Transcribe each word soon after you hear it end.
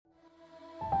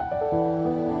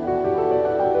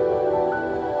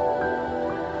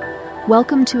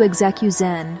Welcome to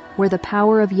ExecuZen, where the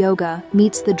power of yoga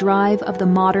meets the drive of the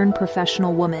modern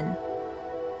professional woman.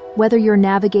 Whether you're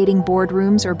navigating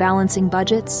boardrooms or balancing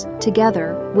budgets,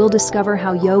 together we'll discover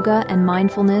how yoga and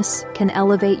mindfulness can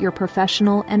elevate your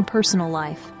professional and personal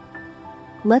life.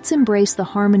 Let's embrace the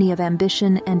harmony of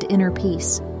ambition and inner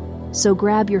peace. So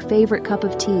grab your favorite cup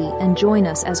of tea and join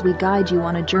us as we guide you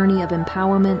on a journey of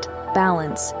empowerment,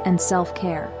 balance, and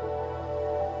self-care.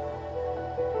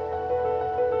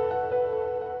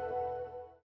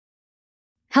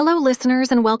 Hello,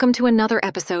 listeners, and welcome to another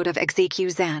episode of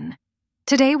ExecuZen.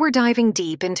 Today, we're diving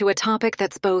deep into a topic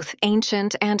that's both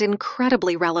ancient and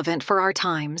incredibly relevant for our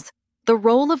times: the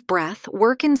role of breath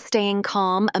work in staying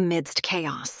calm amidst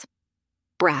chaos.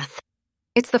 Breath.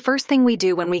 It's the first thing we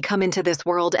do when we come into this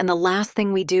world and the last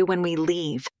thing we do when we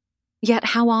leave. Yet,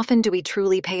 how often do we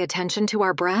truly pay attention to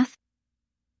our breath?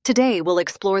 Today, we'll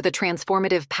explore the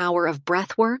transformative power of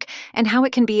breathwork and how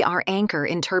it can be our anchor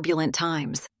in turbulent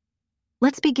times.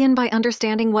 Let's begin by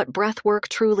understanding what breathwork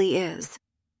truly is.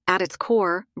 At its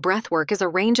core, breathwork is a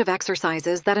range of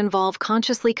exercises that involve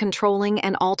consciously controlling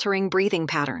and altering breathing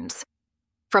patterns.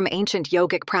 From ancient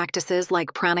yogic practices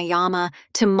like pranayama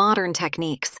to modern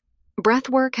techniques,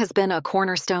 breathwork has been a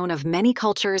cornerstone of many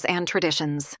cultures and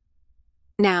traditions.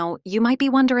 Now, you might be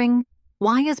wondering,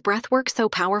 why is breathwork so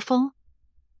powerful?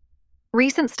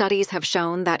 Recent studies have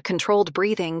shown that controlled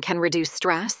breathing can reduce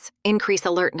stress, increase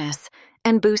alertness,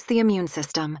 and boost the immune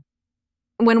system.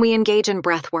 When we engage in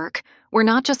breathwork, we're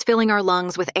not just filling our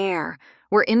lungs with air,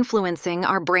 we're influencing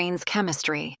our brain's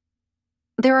chemistry.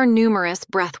 There are numerous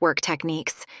breathwork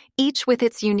techniques, each with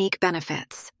its unique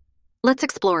benefits. Let's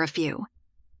explore a few.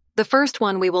 The first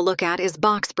one we will look at is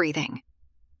box breathing.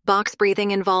 Box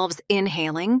breathing involves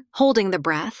inhaling, holding the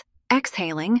breath,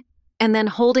 exhaling, and then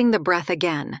holding the breath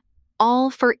again,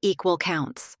 all for equal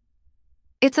counts.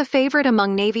 It's a favorite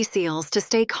among Navy SEALs to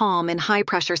stay calm in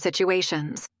high-pressure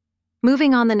situations.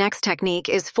 Moving on, the next technique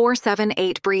is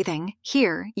 4-7-8 breathing.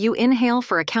 Here, you inhale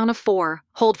for a count of 4,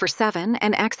 hold for 7,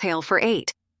 and exhale for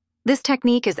 8. This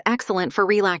technique is excellent for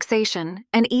relaxation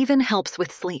and even helps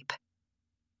with sleep.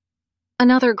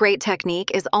 Another great technique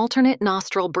is alternate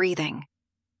nostril breathing,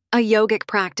 a yogic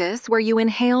practice where you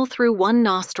inhale through one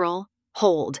nostril,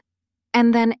 hold,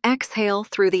 and then exhale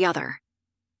through the other.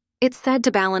 It's said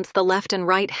to balance the left and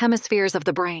right hemispheres of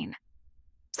the brain.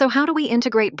 So how do we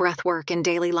integrate breathwork in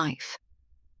daily life?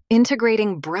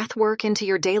 Integrating breathwork into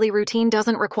your daily routine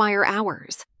doesn't require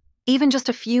hours. Even just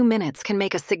a few minutes can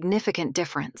make a significant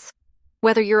difference.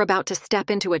 Whether you're about to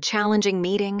step into a challenging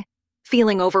meeting,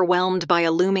 feeling overwhelmed by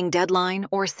a looming deadline,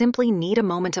 or simply need a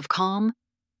moment of calm,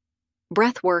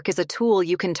 breathwork is a tool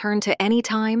you can turn to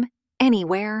anytime,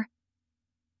 anywhere.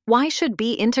 Why should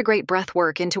we integrate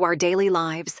breathwork into our daily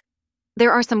lives?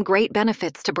 There are some great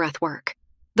benefits to breathwork.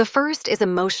 The first is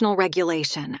emotional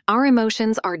regulation. Our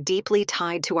emotions are deeply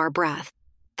tied to our breath.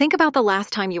 Think about the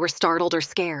last time you were startled or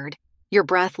scared. Your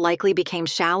breath likely became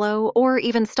shallow or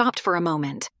even stopped for a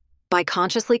moment. By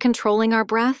consciously controlling our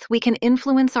breath, we can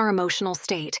influence our emotional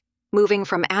state, moving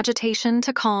from agitation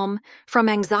to calm, from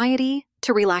anxiety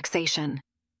to relaxation.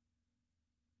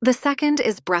 The second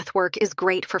is breathwork is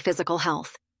great for physical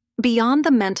health. Beyond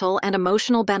the mental and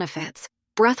emotional benefits,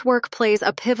 breathwork plays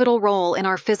a pivotal role in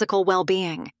our physical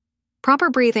well-being. Proper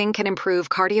breathing can improve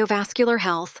cardiovascular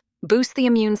health, boost the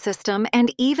immune system,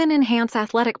 and even enhance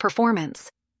athletic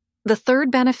performance. The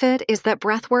third benefit is that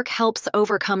breathwork helps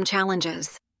overcome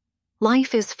challenges.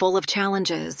 Life is full of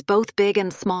challenges, both big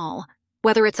and small.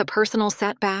 Whether it's a personal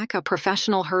setback, a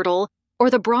professional hurdle, or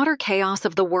the broader chaos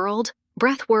of the world,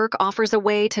 breathwork offers a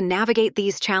way to navigate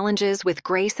these challenges with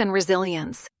grace and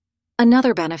resilience.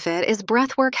 Another benefit is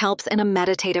breathwork helps in a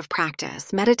meditative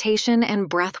practice. Meditation and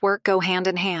breathwork go hand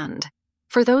in hand.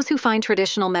 For those who find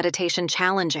traditional meditation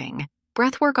challenging,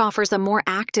 breathwork offers a more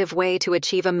active way to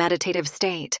achieve a meditative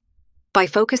state. By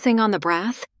focusing on the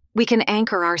breath, we can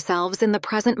anchor ourselves in the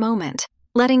present moment,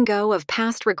 letting go of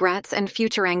past regrets and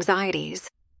future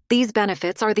anxieties. These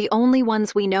benefits are the only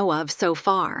ones we know of so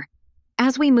far.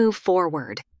 As we move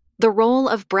forward, the role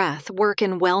of breathwork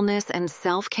in wellness and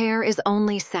self-care is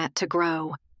only set to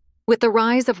grow. With the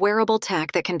rise of wearable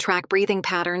tech that can track breathing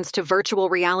patterns to virtual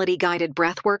reality-guided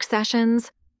breathwork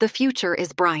sessions, the future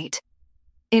is bright.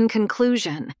 In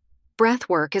conclusion,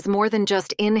 breathwork is more than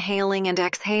just inhaling and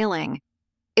exhaling.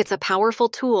 It's a powerful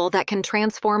tool that can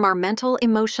transform our mental,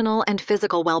 emotional, and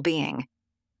physical well-being.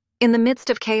 In the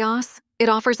midst of chaos, it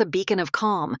offers a beacon of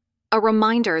calm, a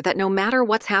reminder that no matter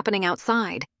what's happening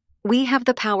outside, we have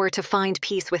the power to find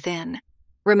peace within.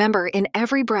 Remember, in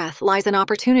every breath lies an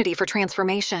opportunity for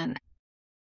transformation.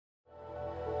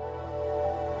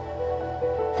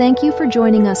 Thank you for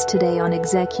joining us today on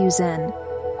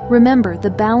ExecuZen. Remember, the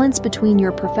balance between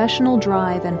your professional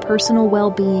drive and personal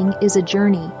well-being is a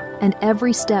journey, and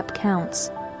every step counts.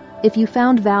 If you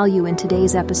found value in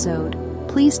today's episode,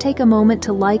 please take a moment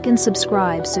to like and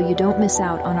subscribe so you don't miss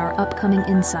out on our upcoming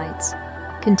insights.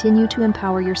 Continue to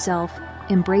empower yourself,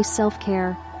 embrace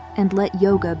self-care, and let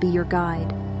yoga be your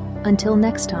guide. Until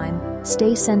next time,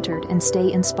 stay centered and stay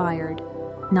inspired.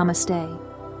 Namaste.